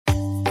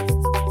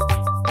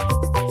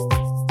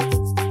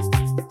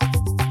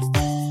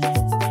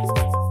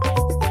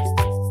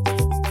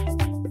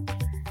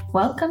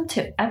Welcome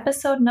to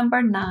episode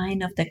number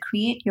 9 of the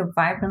Create Your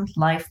Vibrant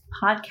Life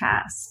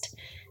podcast.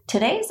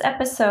 Today's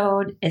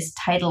episode is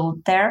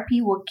titled Therapy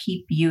Will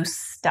Keep You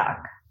Stuck.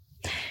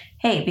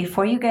 Hey,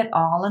 before you get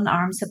all in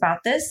arms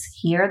about this,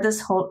 hear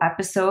this whole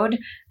episode.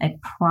 I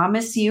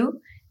promise you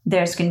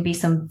there's going to be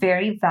some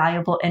very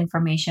valuable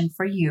information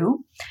for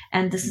you.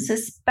 And this is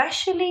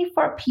especially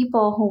for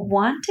people who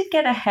want to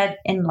get ahead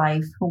in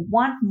life, who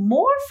want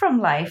more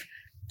from life,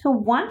 who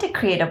want to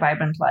create a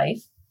vibrant life.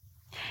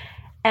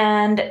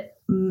 And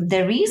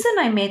the reason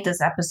I made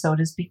this episode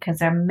is because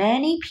there are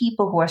many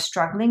people who are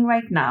struggling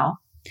right now,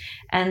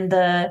 and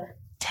the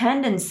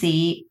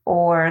tendency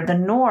or the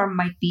norm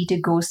might be to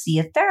go see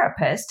a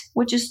therapist,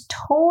 which is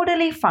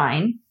totally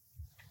fine.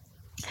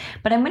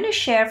 But I'm going to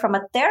share from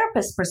a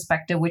therapist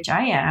perspective, which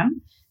I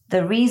am,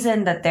 the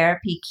reason that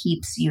therapy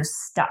keeps you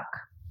stuck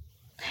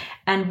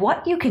and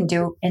what you can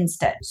do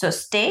instead. So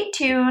stay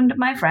tuned,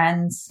 my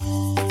friends.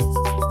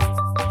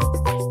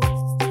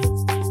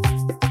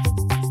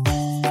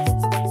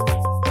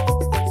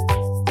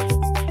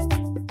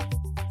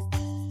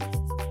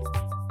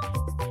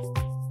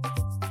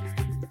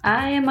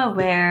 I am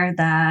aware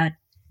that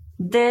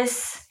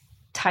this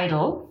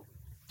title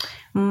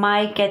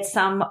might get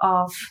some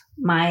of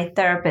my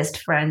therapist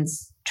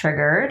friends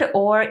triggered,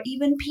 or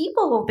even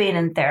people who've been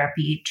in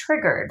therapy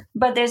triggered.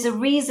 But there's a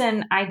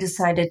reason I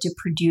decided to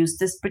produce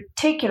this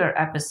particular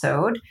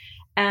episode,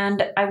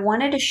 and I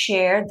wanted to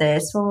share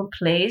this from a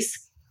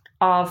place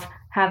of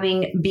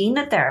having been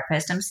a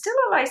therapist. I'm still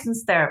a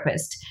licensed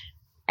therapist.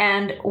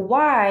 And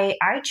why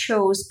I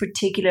chose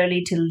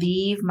particularly to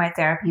leave my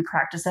therapy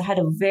practice. I had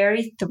a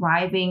very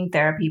thriving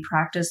therapy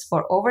practice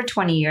for over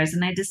 20 years,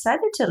 and I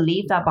decided to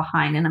leave that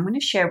behind. And I'm going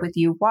to share with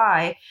you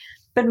why.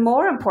 But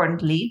more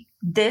importantly,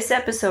 this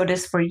episode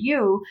is for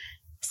you,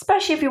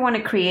 especially if you want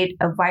to create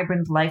a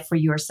vibrant life for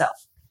yourself.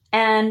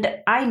 And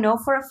I know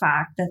for a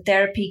fact that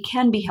therapy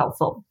can be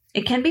helpful.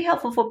 It can be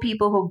helpful for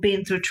people who've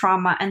been through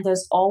trauma, and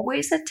there's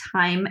always a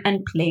time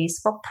and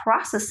place for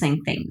processing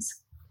things.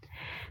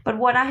 But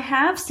what I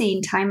have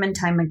seen time and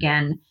time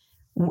again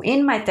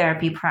in my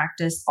therapy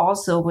practice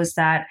also was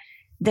that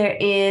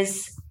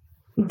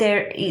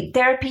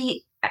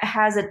therapy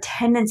has a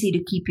tendency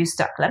to keep you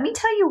stuck. Let me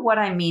tell you what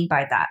I mean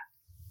by that.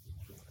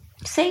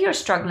 Say you're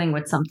struggling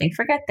with something.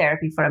 Forget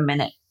therapy for a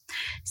minute.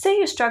 Say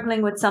you're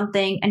struggling with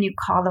something and you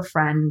call a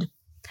friend.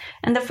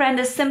 And the friend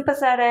is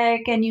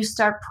sympathetic, and you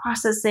start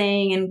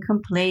processing and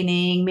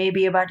complaining,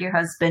 maybe about your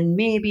husband,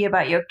 maybe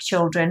about your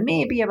children,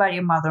 maybe about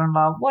your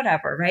mother-in-law,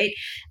 whatever, right?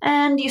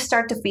 And you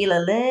start to feel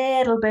a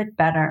little bit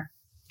better.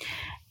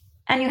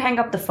 And you hang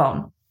up the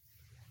phone.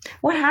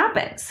 What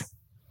happens?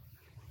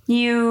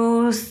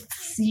 You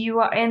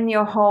are in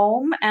your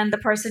home, and the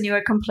person you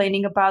are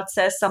complaining about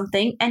says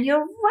something, and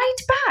you're right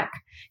back.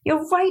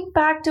 You're right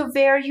back to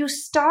where you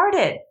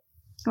started,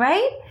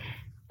 right?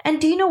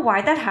 And do you know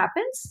why that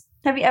happens?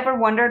 Have you ever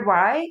wondered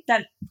why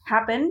that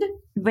happened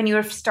when you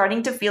were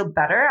starting to feel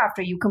better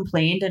after you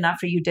complained and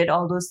after you did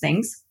all those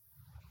things?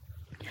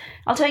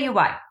 I'll tell you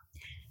why.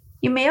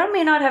 You may or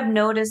may not have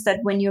noticed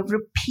that when you're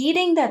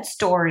repeating that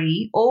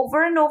story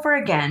over and over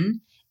again,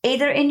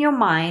 either in your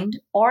mind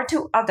or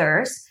to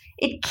others,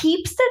 it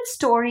keeps that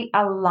story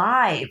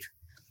alive.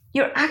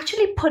 You're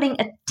actually putting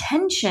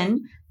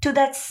attention to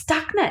that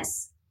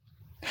stuckness.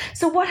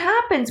 So what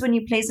happens when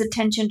you place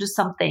attention to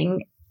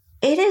something?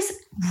 It is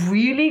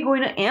really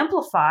going to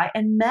amplify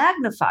and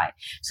magnify.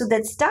 So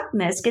that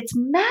stuckness gets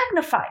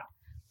magnified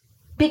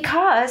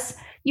because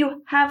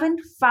you haven't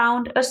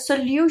found a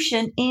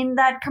solution in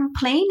that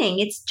complaining.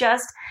 It's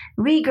just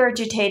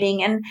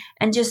regurgitating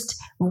and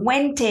just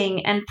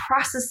venting and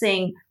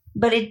processing,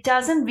 but it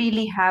doesn't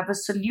really have a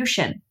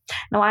solution.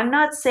 Now, I'm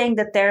not saying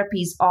that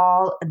therapy is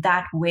all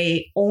that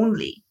way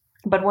only,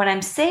 but what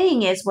I'm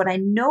saying is what I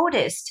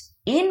noticed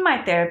in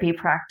my therapy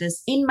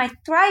practice, in my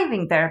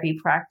thriving therapy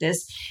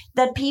practice,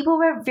 that people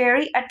were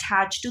very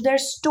attached to their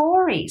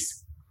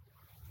stories.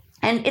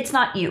 And it's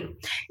not you.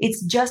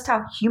 It's just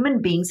how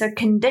human beings are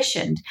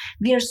conditioned.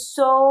 We are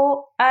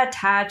so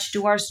attached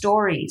to our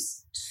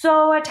stories.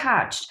 So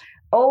attached.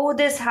 Oh,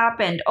 this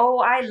happened. Oh,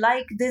 I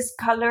like this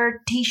colored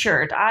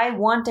t-shirt. I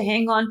want to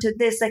hang on to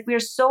this. Like, we're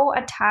so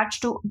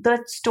attached to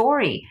the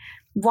story.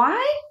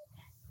 Why?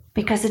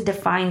 Because it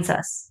defines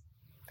us.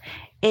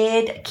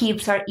 It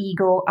keeps our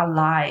ego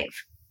alive.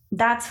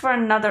 That's for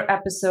another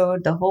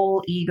episode, the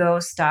whole ego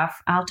stuff.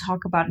 I'll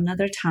talk about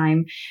another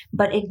time.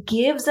 But it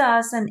gives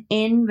us an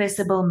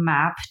invisible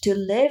map to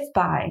live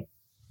by.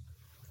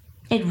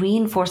 It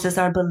reinforces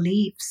our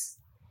beliefs.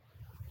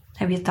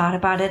 Have you thought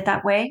about it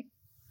that way?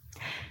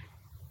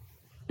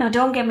 Now,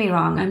 don't get me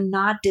wrong. I'm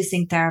not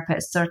dissing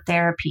therapists or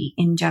therapy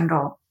in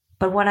general.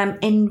 But what I'm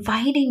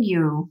inviting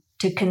you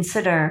to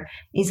consider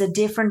is a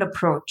different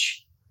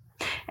approach,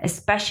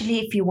 especially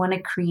if you want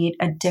to create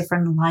a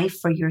different life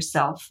for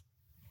yourself.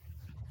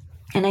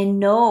 And I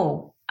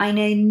know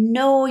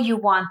you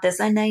want this,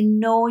 and I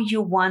know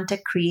you want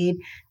to create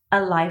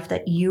a life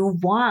that you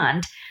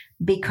want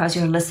because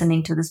you're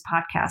listening to this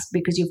podcast,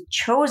 because you've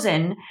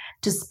chosen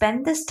to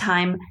spend this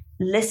time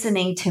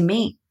listening to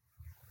me.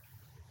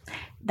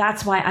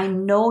 That's why I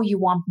know you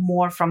want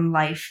more from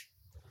life.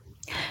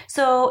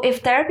 So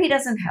if therapy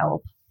doesn't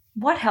help,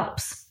 what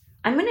helps?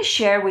 I'm going to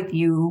share with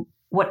you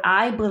what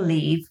I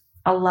believe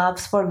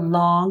allows for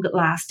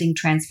long-lasting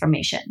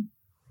transformation.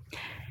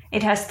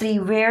 It has 3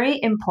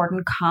 very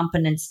important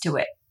components to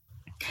it.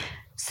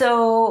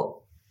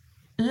 So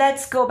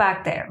let's go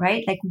back there,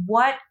 right?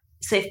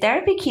 So if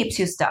therapy keeps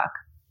you stuck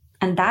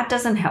and that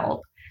doesn't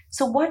help,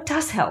 so what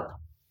does help?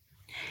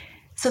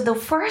 So the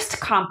first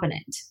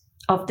component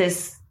of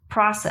this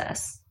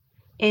process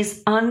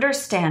is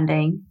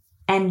understanding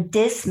and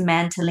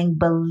dismantling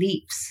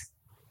beliefs.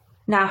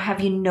 Now, have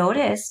you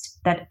noticed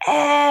that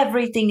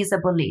everything is a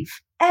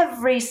belief?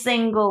 Every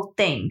single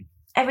thing.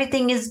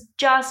 Everything is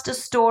just a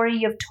story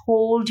you've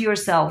told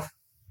yourself.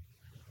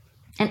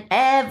 And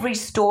every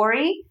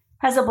story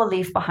has a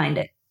belief behind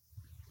it.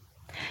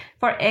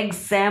 For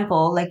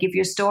example, like if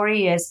your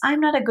story is, I'm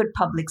not a good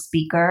public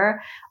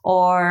speaker,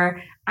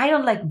 or I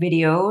don't like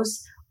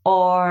videos,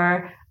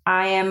 or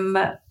I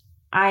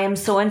am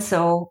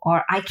so-and-so,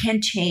 or I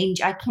can't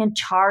change, I can't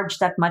charge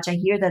that much. I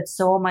hear that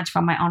so much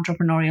from my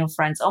entrepreneurial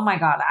friends. Oh my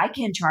God, I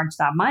can't charge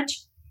that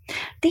much.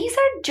 These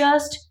are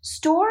just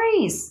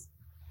stories.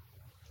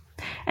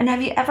 And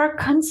have you ever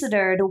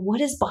considered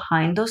what is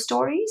behind those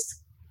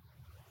stories?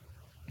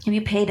 Have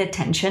you paid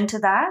attention to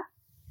that?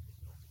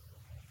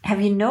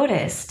 Have you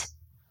noticed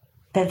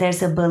that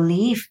there's a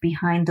belief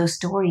behind those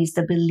stories?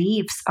 The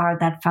beliefs are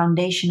that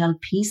foundational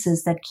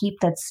pieces that keep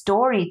that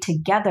story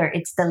together.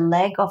 It's the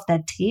leg of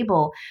that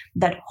table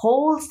that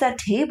holds that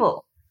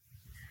table.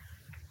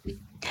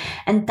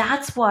 And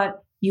that's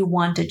what you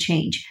want to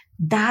change.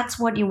 That's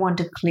what you want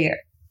to clear.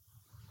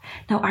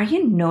 Now, are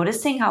you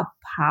noticing how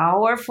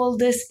powerful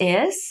this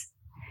is?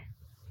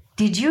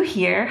 Did you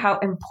hear how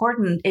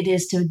important it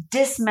is to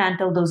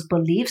dismantle those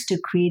beliefs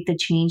to create the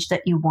change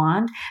that you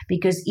want?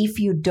 Because if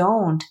you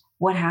don't,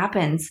 what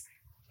happens?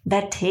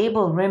 That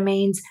table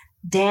remains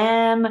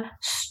damn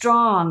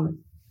strong,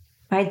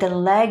 right? The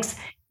legs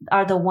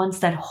are the ones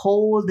that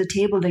hold the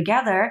table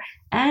together,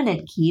 and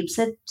it keeps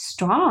it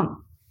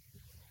strong.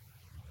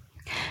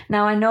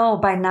 Now, I know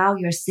by now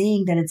you're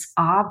seeing that it's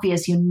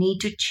obvious you need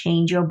to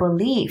change your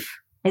belief,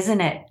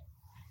 isn't it?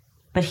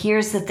 But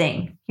here's the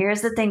thing.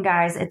 Here's the thing,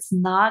 guys. It's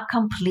not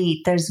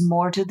complete. There's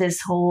more to this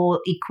whole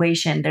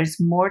equation. There's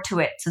more to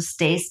it. So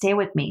stay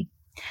with me.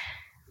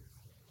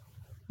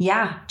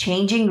 Yeah,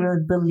 changing your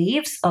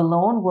beliefs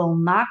alone will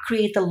not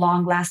create the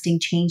long-lasting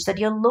change that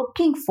you're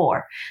looking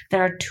for.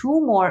 There are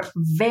 2 more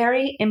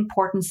very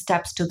important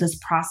steps to this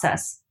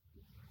process.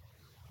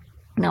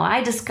 Now,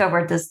 I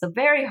discovered this the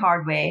very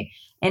hard way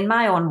in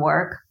my own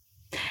work.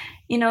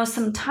 You know,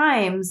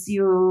 sometimes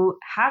you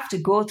have to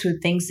go through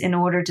things in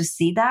order to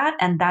see that.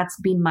 And that's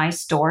been my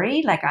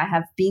story. Like I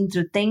have been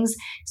through things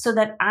so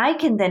that I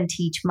can then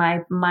teach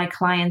my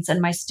clients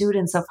and my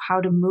students of how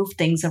to move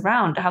things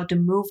around, how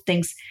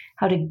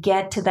to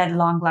get to that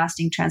long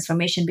lasting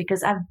transformation,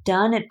 because I've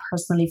done it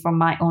personally for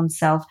my own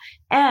self.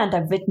 And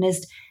I've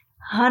witnessed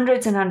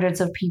hundreds and hundreds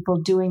of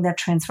people doing that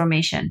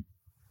transformation.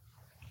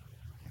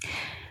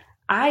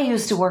 I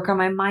used to work on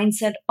my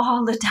mindset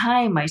all the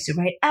time. I used to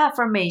write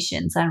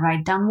affirmations and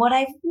write down what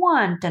I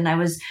want. And I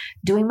was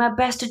doing my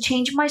best to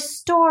change my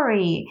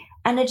story.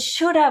 And it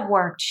should have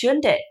worked,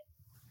 shouldn't it?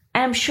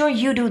 And I'm sure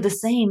you do the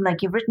same.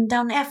 Like you've written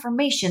down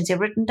affirmations, you've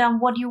written down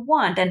what you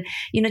want. And,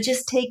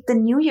 just take the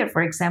new year,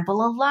 for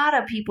example. A lot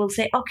of people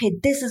say, okay,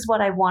 this is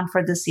what I want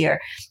for this year.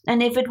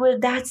 And if it were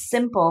that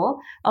simple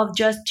of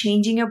just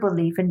changing your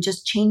belief and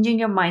just changing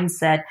your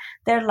mindset,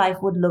 their life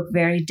would look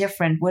very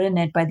different, wouldn't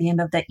it, by the end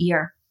of that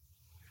year?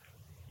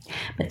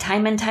 But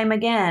time and time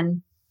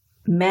again,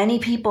 many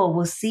people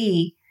will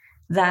see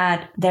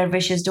that their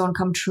wishes don't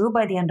come true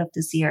by the end of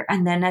this year.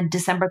 And then at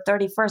December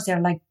 31st,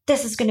 they're like,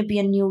 this is going to be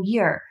a new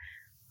year.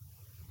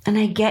 And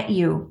I get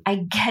you.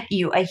 I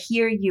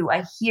hear you.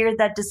 I hear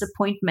that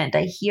disappointment.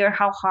 I hear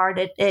how hard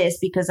it is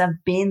because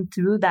I've been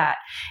through that.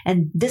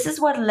 And this is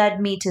what led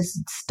me to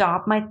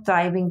stop my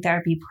thriving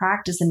therapy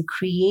practice and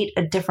create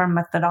a different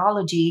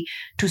methodology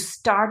to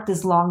start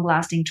this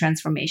long-lasting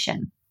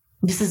transformation.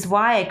 This is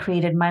why I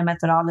created my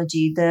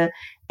methodology, the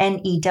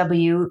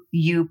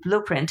NEWU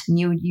Blueprint,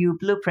 New You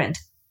Blueprint.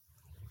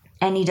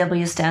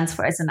 NEW stands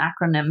for, as an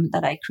acronym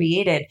that I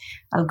created.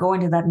 I'll go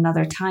into that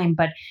another time,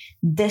 but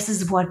this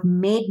is what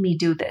made me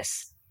do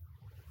this,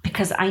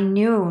 because I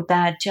knew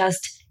that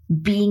just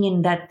being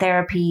in that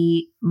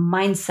therapy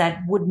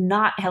mindset would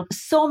not help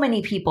so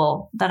many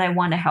people that I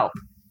want to help.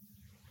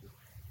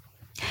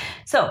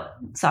 So,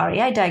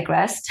 sorry, I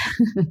digressed.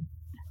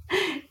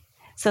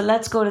 So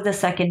let's go to the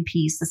second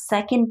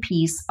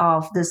piece,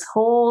 of this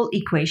whole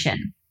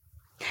equation.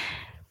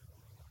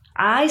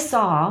 I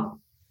saw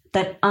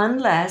that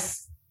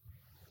unless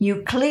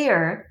you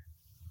clear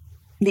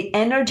the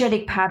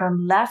energetic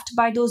pattern left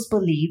by those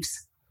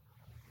beliefs,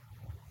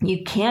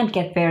 you can't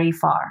get very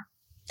far.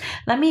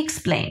 Let me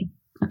explain,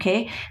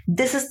 okay?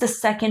 This is the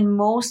second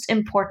most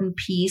important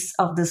piece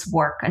of this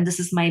work, and this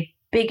is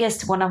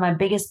one of my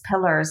biggest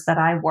pillars that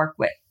I work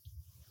with.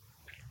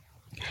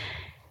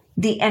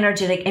 The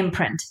energetic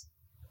imprint.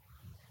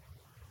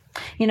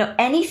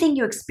 Anything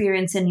you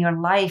experience in your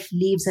life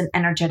leaves an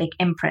energetic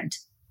imprint.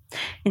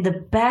 And the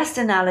best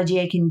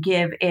analogy I can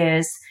give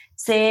is,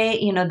 say,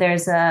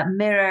 there's a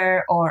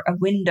mirror or a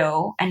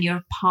window and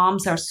your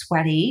palms are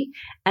sweaty,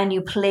 and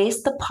you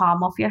place the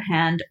palm of your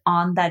hand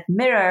on that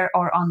mirror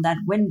or on that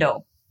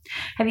window.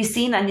 Have you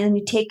seen? And then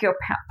you take your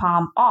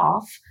palm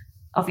off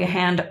of your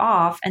hand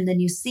off, and then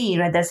you see,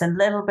 right, there's a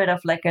little bit of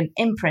like an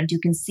imprint. You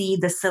can see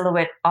the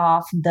silhouette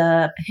of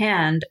the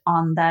hand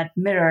on that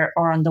mirror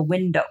or on the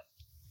window.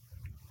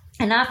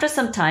 And after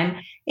some time,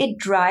 it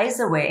dries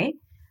away,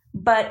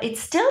 but it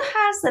still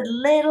has a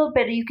little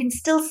bit, you can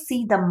still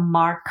see the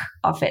mark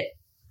of it.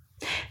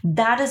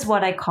 That is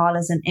what I call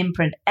as an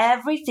imprint.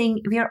 Everything,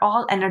 we are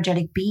all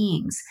energetic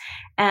beings,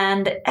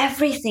 and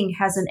everything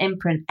has an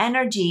imprint.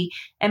 Energy,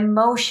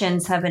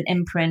 emotions have an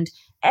imprint.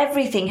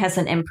 Everything has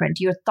an imprint.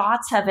 Your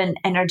thoughts have an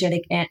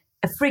energetic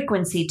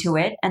frequency to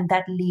it, and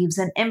that leaves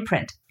an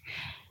imprint.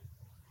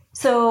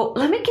 So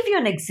let me give you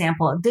an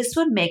example. This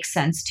would make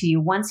sense to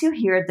you. Once you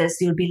hear this,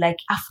 you'll be like,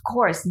 of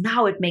course,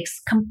 now it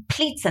makes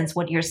complete sense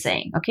what you're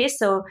saying. Okay,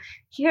 so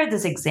hear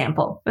this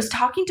example. I was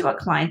talking to a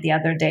client the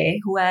other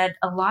day who had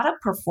a lot of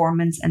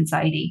performance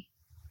anxiety.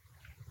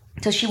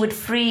 So she would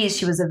freeze.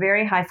 She was a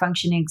very high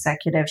functioning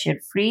executive. She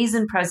would freeze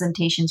in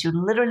presentations. She would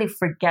literally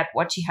forget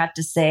what she had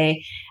to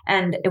say,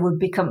 and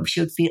she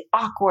would feel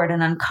awkward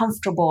and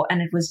uncomfortable.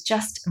 And it was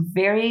just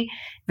very,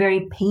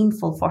 very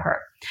painful for her.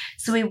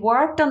 So we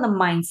worked on the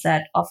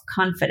mindset of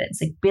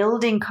confidence, like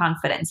building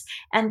confidence.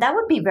 And that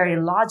would be very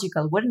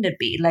logical, wouldn't it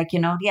be? Like,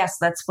 yes,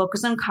 let's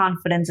focus on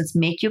confidence. Let's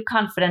make you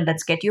confident.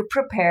 Let's get you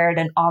prepared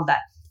and all that.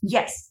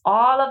 Yes,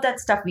 all of that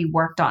stuff we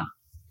worked on.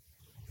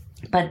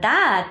 But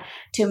that,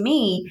 to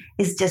me,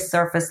 is just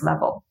surface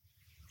level.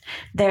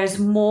 There's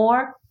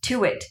more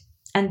to it.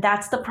 And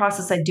that's the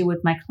process I do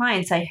with my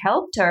clients. I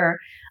helped her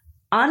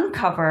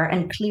uncover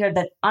and clear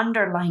that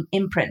underlying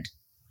imprint.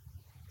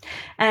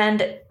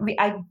 And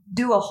I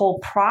do a whole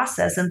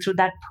process. And through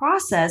that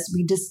process,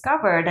 we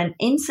discovered an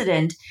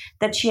incident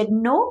that she had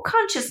no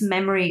conscious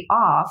memory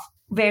of,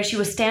 where she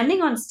was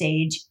standing on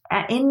stage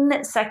in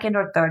second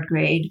or third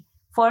grade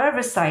for a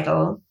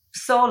recital,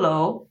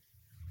 solo,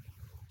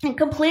 and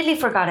completely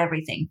forgot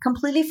everything,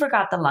 completely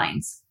forgot the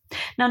lines.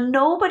 Now,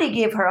 nobody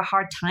gave her a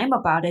hard time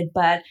about it,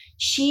 but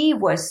she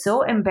was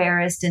so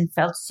embarrassed and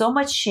felt so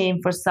much shame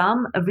for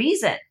some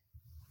reason.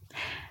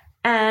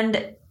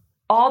 And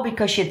all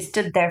because she had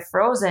stood there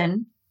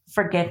frozen,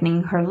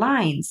 forgetting her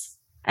lines.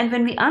 And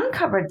when we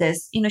uncovered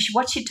this,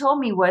 what she told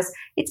me was,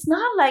 it's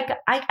not like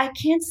I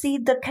can't see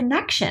the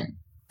connection,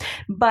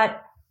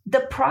 but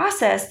the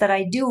process that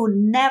I do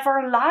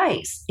never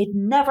lies. It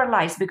never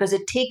lies, because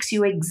it takes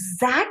you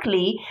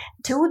exactly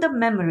to the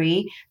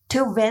memory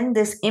to when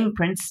this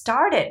imprint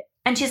started.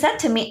 And she said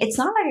to me, it's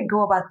not like I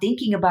go about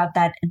thinking about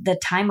that the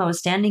time I was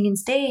standing in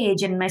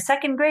stage in my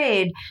second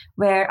grade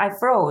where I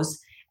froze.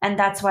 And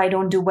that's why I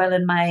don't do well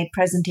in my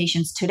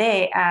presentations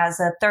today as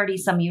a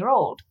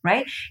 30-some-year-old,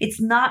 right? It's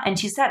not. And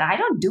she said, I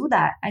don't do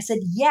that. I said,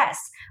 yes,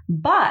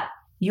 but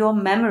your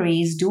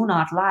memories do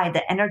not lie.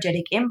 The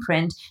energetic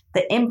imprint,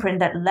 the imprint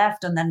that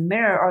left on that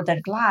mirror or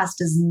that glass,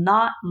 does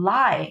not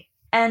lie.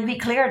 And we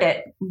cleared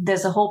it.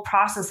 There's a whole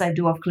process I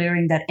do of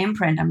clearing that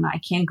imprint. I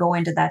can't go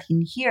into that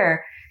in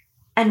here.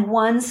 And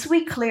once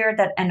we cleared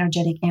that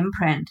energetic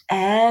imprint,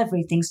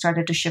 everything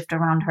started to shift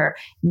around her.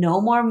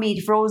 No more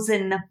being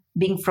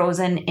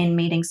frozen in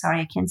meetings. Sorry,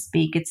 I can't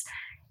speak.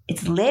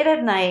 It's late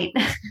at night.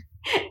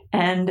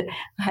 And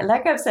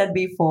like I've said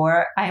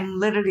before, I'm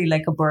literally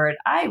like a bird.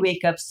 I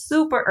wake up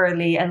super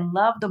early. I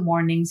love the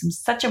mornings. I'm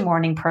such a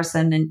morning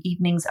person, and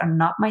evenings are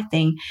not my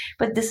thing.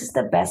 But this is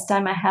the best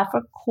time I have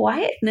for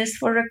quietness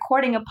for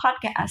recording a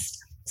podcast.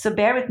 So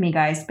bear with me,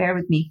 guys. Bear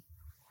with me.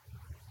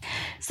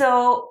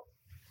 So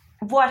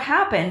what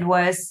happened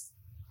was,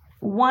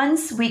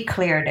 once we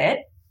cleared it,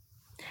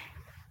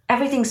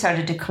 everything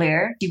started to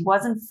clear. She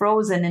wasn't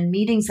frozen in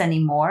meetings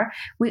anymore.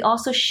 We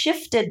also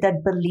shifted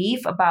that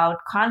belief about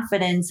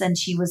confidence, and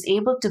she was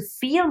able to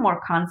feel more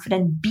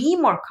confident, be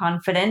more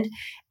confident,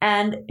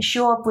 and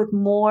show up with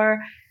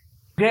more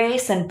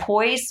grace and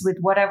poise with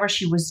whatever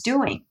she was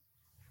doing,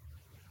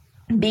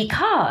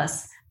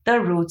 because the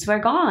roots were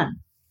gone.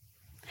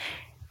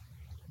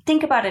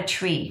 Think about a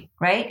tree,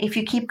 right? If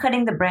you keep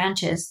cutting the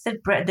branches,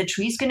 the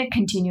tree is going to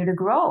continue to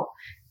grow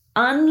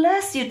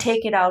unless you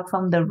take it out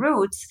from the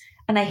roots.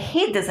 And I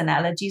hate this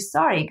analogy.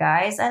 Sorry,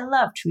 guys. I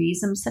love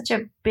trees. I'm such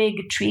a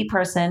big tree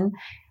person.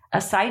 A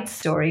side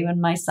story,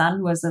 when my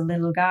son was a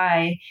little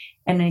guy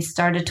and he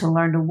started to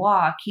learn to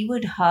walk, he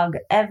would hug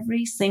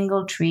every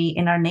single tree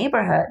in our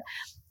neighborhood.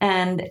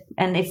 And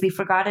if we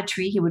forgot a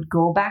tree, he would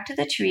go back to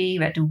the tree.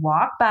 We had to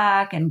walk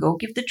back and go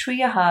give the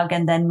tree a hug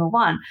and then move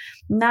on.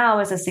 Now,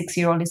 as a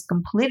 6-year-old, he's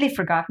completely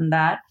forgotten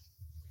that.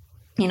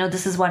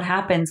 This is what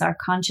happens. Our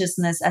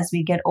consciousness, as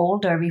we get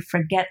older, we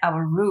forget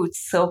our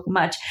roots so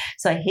much.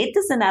 So I hate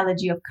this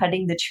analogy of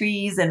cutting the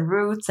trees and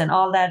roots and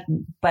all that,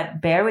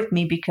 but bear with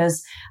me,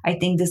 because I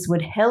think this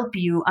would help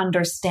you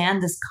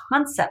understand this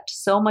concept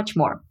so much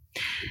more.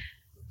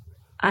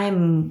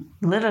 I'm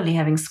literally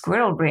having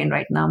squirrel brain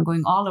right now. I'm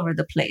going all over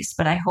the place,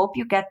 but I hope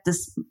you get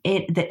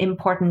the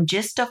important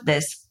gist of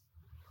this,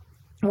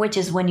 which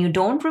is when you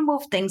don't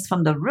remove things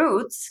from the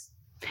roots,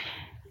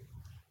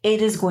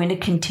 it is going to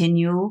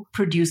continue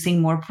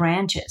producing more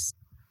branches.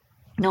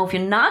 Now, if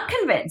you're not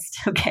convinced,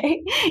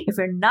 okay, if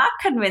you're not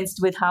convinced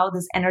with how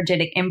this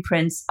energetic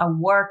imprints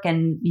work,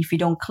 and if you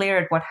don't clear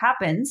it, what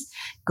happens,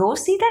 go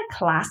see that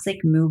classic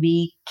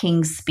movie,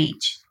 King's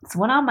Speech. It's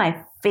one of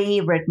my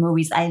favorite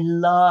movies. I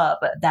love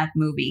that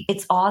movie.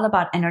 It's all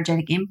about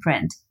energetic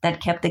imprint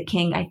that kept the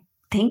king. I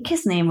think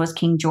his name was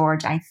King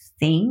George. I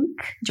think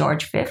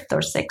George V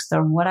or VI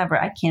or whatever.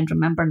 I can't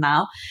remember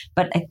now,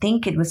 but I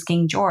think it was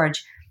King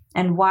George.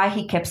 And why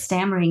he kept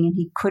stammering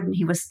and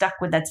he was stuck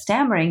with that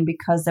stammering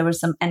because there were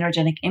some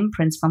energetic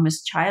imprints from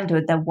his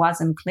childhood that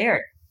wasn't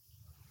cleared.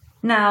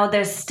 Now,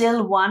 there's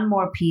still one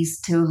more piece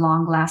to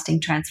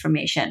long-lasting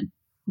transformation.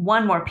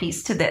 One more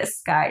piece to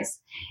this, guys.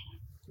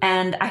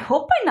 And I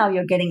hope by now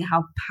you're getting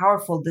how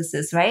powerful this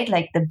is, right?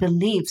 Like the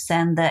beliefs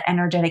and the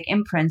energetic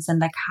imprints and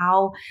like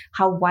how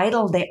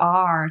vital they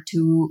are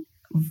to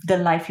the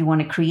life you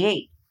want to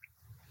create.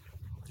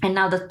 And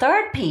now the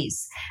third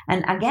piece,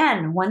 and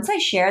again, once I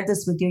share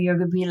this with you, you're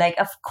going to be like,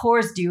 of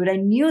course, dude, I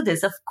knew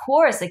this. Of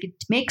course, like it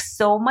makes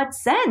so much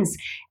sense.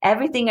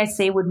 Everything I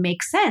say would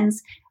make sense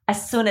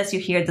as soon as you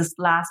hear this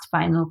last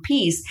final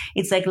piece.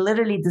 It's like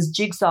literally this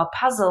jigsaw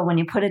puzzle. When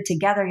you put it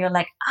together, you're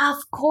like, of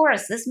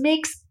course,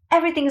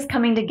 everything is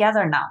coming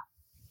together now.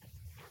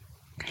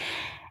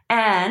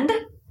 And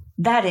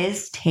that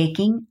is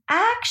taking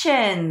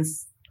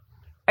actions.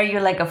 Are you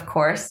like, of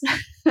course?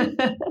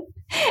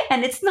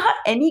 And it's not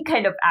any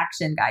kind of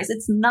action, guys.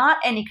 It's not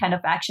any kind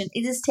of action.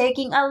 It is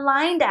taking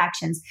aligned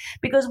actions.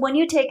 Because when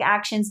you take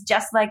actions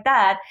just like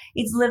that,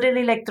 it's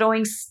literally like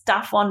throwing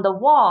stuff on the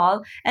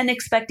wall and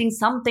expecting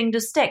something to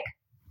stick.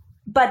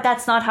 But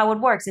that's not how it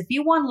works. If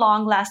you want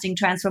long-lasting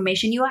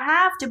transformation, you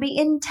have to be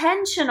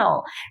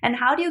intentional. And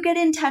how do you get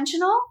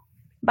intentional?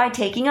 By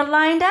taking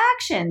aligned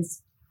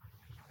actions.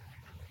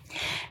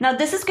 Now,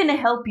 this is going to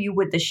help you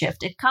with the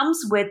shift. It comes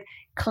with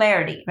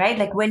clarity, right?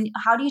 Like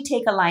how do you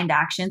take aligned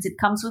actions? It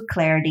comes with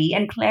clarity,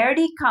 and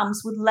clarity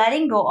comes with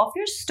letting go of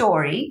your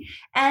story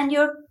and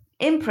your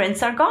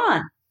imprints are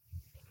gone.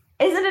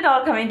 Isn't it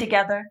all coming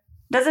together?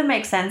 Does it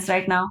make sense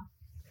right now?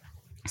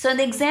 So in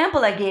the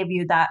example I gave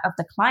you that of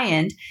the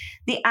client,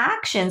 the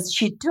actions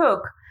she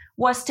took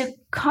was to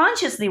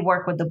consciously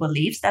work with the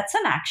beliefs. That's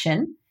an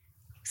action.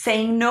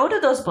 Saying no to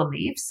those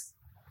beliefs,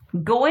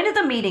 go into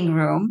the meeting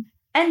room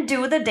and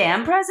do the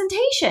damn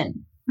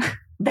presentation.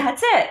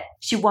 That's it.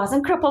 She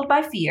wasn't crippled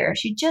by fear.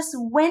 She just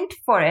went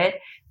for it,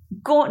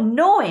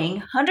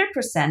 knowing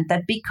 100%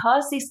 that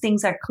because these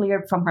things are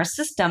cleared from her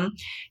system,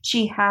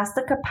 she has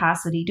the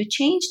capacity to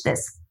change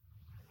this.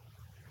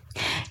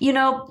 You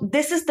know,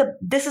 this is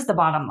the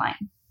bottom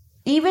line.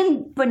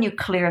 Even when you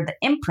clear the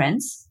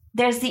imprints,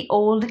 there's the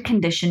old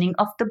conditioning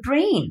of the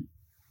brain,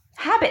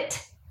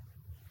 habit.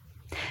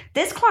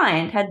 This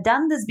client had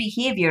done this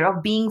behavior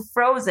of being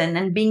frozen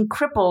and being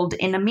crippled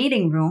in a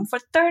meeting room for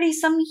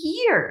 30-some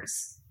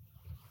years.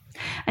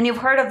 And you've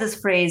heard of this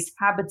phrase,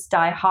 habits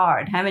die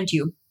hard, haven't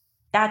you?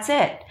 That's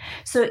it.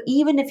 So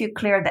even if you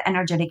clear the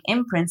energetic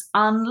imprints,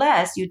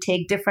 unless you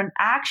take different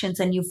actions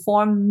and you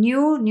form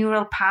new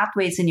neural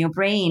pathways in your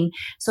brain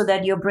so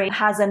that your brain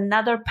has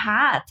another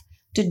path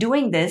to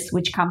doing this,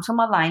 which comes from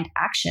aligned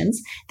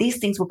actions, these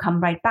things will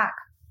come right back.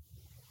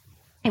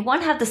 It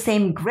won't have the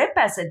same grip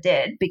as it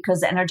did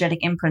because the energetic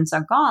imprints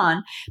are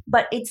gone,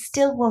 but it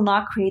still will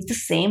not create the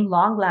same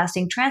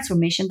long-lasting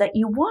transformation that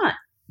you want.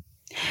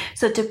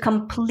 So to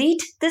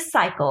complete this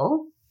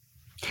cycle,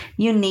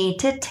 you need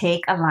to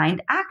take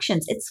aligned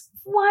actions. It's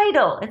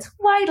vital. It's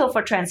vital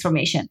for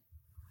transformation.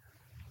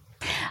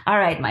 All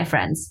right, my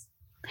friends,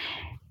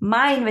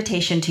 my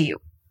invitation to you,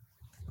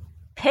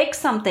 pick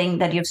something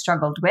that you've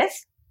struggled with,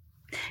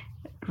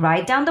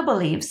 write down the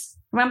beliefs.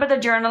 Remember the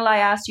journal I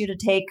asked you to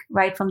take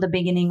right from the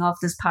beginning of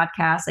this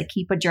podcast? I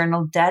keep a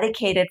journal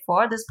dedicated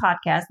for this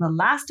podcast. In the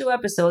last 2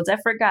 episodes, I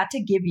forgot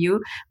to give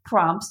you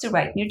prompts to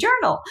write in your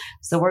journal.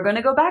 So we're going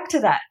to go back to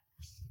that.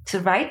 So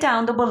write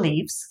down the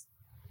beliefs,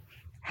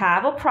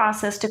 have a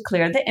process to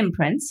clear the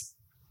imprints.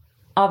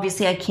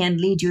 Obviously, I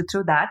can't lead you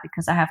through that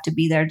because I have to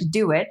be there to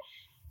do it.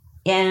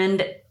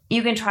 And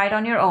you can try it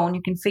on your own.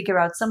 You can figure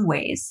out some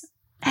ways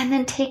and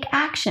then take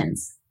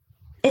actions.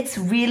 It's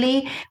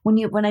really,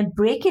 when I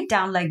break it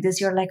down like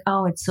this, you're like,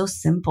 oh, it's so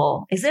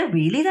simple. Is it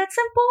really that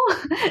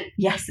simple?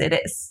 Yes, it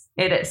is.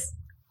 It is.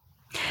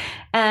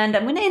 And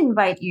I'm going to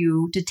invite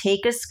you to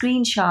take a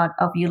screenshot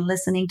of you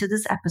listening to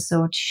this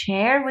episode,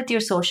 share with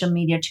your social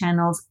media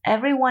channels.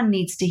 Everyone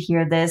needs to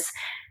hear this.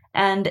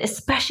 And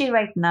especially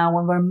right now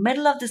when we're in the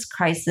middle of this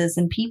crisis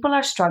and people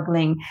are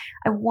struggling,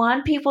 I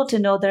want people to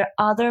know there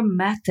are other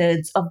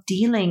methods of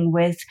dealing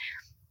with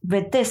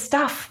this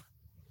stuff.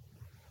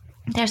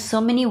 There's so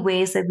many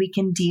ways that we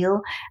can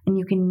deal and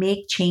you can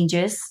make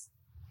changes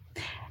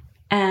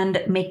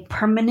and make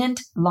permanent,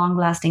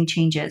 long-lasting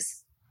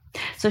changes.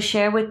 So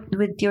share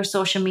with your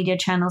social media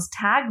channels.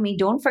 Tag me.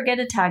 Don't forget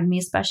to tag me,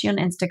 especially on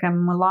Instagram.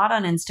 I'm a lot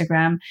on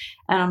Instagram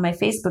and on my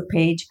Facebook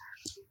page.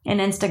 In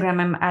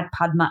Instagram, I'm at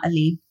Padma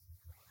Ali.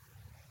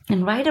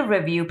 And write a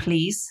review,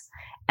 please.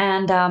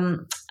 And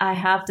I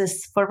have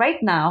this for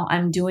right now.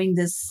 I'm doing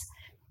this.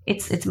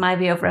 It's my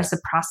way of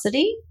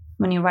reciprocity.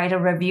 When you write a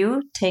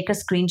review, take a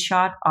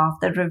screenshot of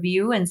the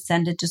review and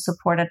send it to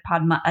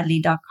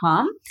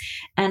support@padmaali.com.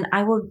 And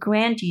I will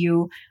grant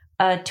you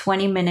a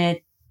 20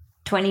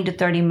 to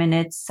 30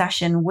 minute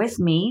session with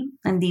me.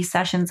 And these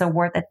sessions are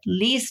worth at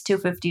least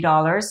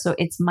 $250. So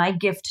it's my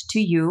gift to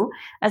you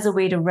as a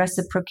way to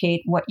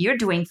reciprocate what you're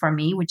doing for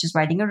me, which is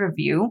writing a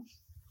review.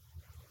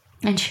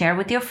 And share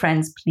with your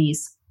friends,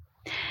 please.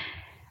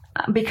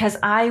 Because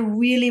I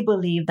really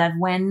believe that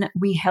when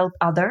we help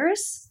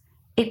others,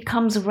 it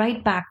comes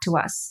right back to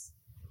us.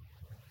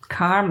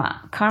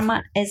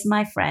 Karma is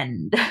my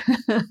friend.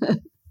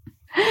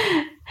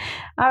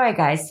 All right,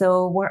 guys.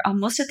 So we're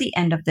almost at the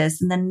end of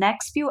this. In the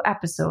next few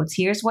episodes,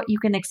 here's what you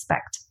can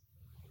expect.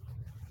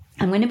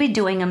 I'm going to be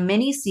doing a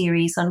mini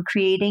series on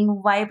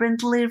creating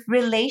vibrant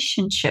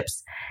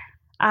relationships.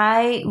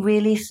 I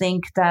really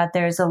think that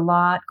there's a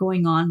lot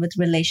going on with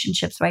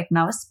relationships right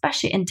now,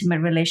 especially intimate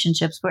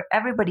relationships where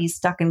everybody's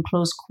stuck in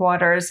close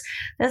quarters.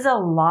 There's a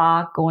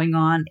lot going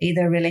on.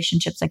 Either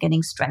relationships are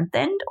getting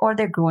strengthened or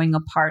they're growing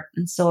apart.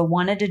 And so I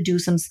wanted to do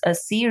a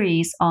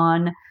series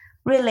on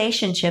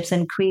relationships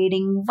and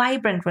creating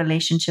vibrant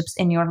relationships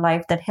in your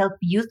life that help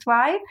you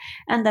thrive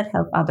and that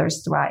help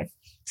others thrive.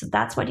 So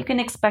that's what you can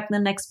expect in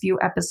the next few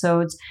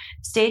episodes.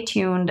 Stay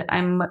tuned.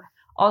 I'm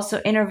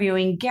also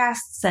interviewing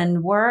guests,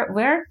 and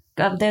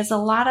there's a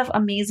lot of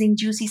amazing,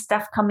 juicy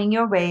stuff coming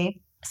your way.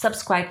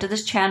 Subscribe to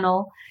this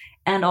channel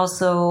and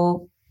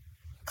also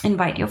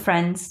invite your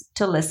friends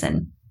to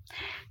listen.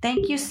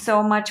 Thank you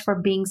so much for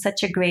being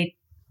such a great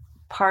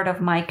part of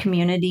my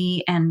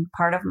community and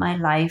part of my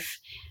life.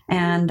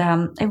 And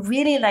I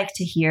really like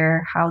to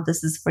hear how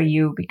this is for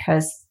you,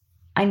 because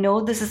I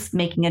know this is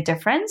making a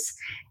difference.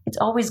 It's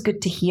always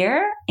good to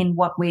hear in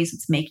what ways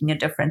it's making a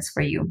difference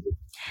for you.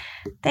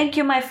 Thank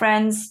you, my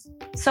friends.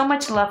 So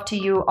much love to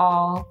you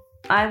all.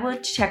 I will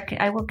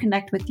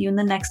connect with you in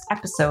the next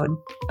episode.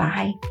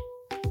 Bye.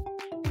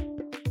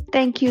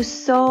 Thank you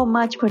so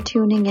much for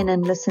tuning in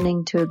and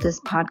listening to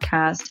this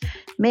podcast.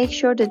 Make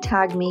sure to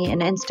tag me on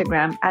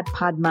Instagram at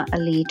Padma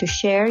Ali to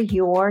share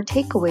your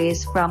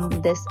takeaways from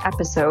this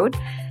episode.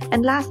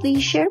 And lastly,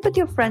 share with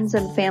your friends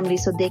and family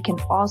so they can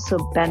also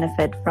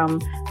benefit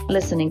from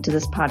listening to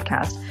this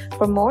podcast.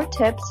 For more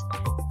tips,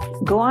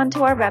 go on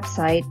to our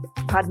website,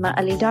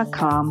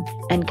 padmaali.com,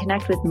 and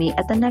connect with me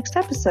at the next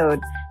episode.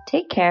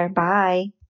 Take care. Bye.